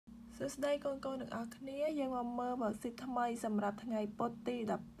ស្ដីកូនទាំងអស់គ្នាយើងមកមើលបើសិទ្ធថ្មីសម្រាប់ថ្ងៃពុធទី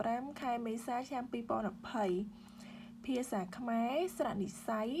15ខែមេសាឆ្នាំ2020ភាសាខ្មែរស្រៈនិស្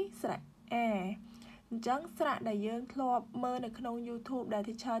ស័យស្រៈអាអញ្ចឹងស្រៈដែលយើងធ្លាប់មើលនៅក្នុង YouTube ដែល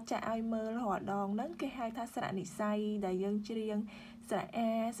teacher ចាក់ឲ្យមើលរាល់ដងហ្នឹងគេហៅថាស្រៈនិស្ស័យដែលយើងច្រៀងស្រៈអា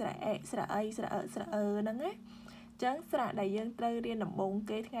ស្រៈអេស្រៈអីស្រៈអឺស្រៈអឺហ្នឹងណាអញ្ចឹងស្រៈដែលយើងត្រូវរៀនដំបូង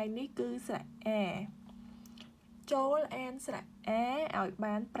គេថ្ងៃនេះគឺស្រៈអាចូលអានស្រៈអាឲ្យ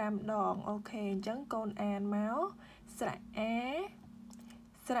បាន5ដងអូខេអញ្ចឹងកូនអានមកស្រៈអា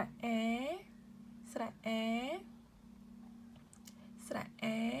ស្រៈអាស្រៈអាស្រៈ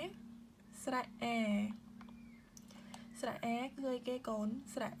អាស្រៈអាស្រៈអាគឺអីគេកូន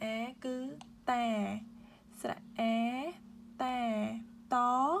ស្រៈអាគឺតាស្រៈអាតាត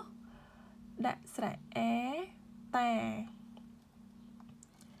ដាក់ស្រៈអាតា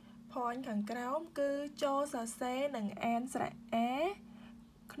point ខាងក្រោមគឺចូលសរសេរនិងអានស្រៈអា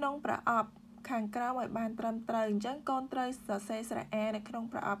ក្នុងប្រអប់ខាងក្រោមឲ្យបានត្រឹមត្រូវអញ្ចឹងកូនត្រូវសរសេរស្រៈអានៅក្នុង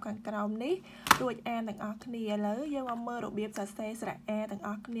ប្រអប់ខាងក្រោមនេះរួចអានទាំងអស់គ្នាឥឡូវយើងមកមើលរបៀបសរសេរស្រៈអាទាំងអ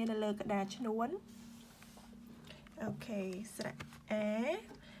ស់គ្នានៅលើក្តារឈ្នួនអូខេស្រៈអាអ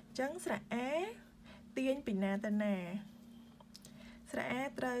ញ្ចឹងស្រៈអាទាញពីណាទៅណាស្រៈអា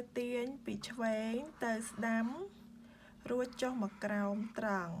ត្រូវទាញពីឆ្វេងទៅស្ដាំរួចចុះមកក្រោមត្រ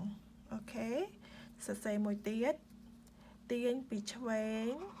ង់អូខេសរសេរមួយទៀតទាញពីឆ្វេ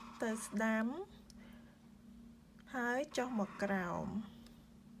ងទៅស្ដាំហើយចុះមកក្រោម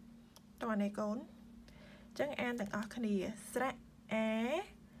តោះនេះកូនអញ្ចឹងអានទាំងអស់គ្នាស្រៈអា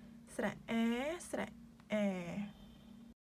ស្រៈអាស្រៈអា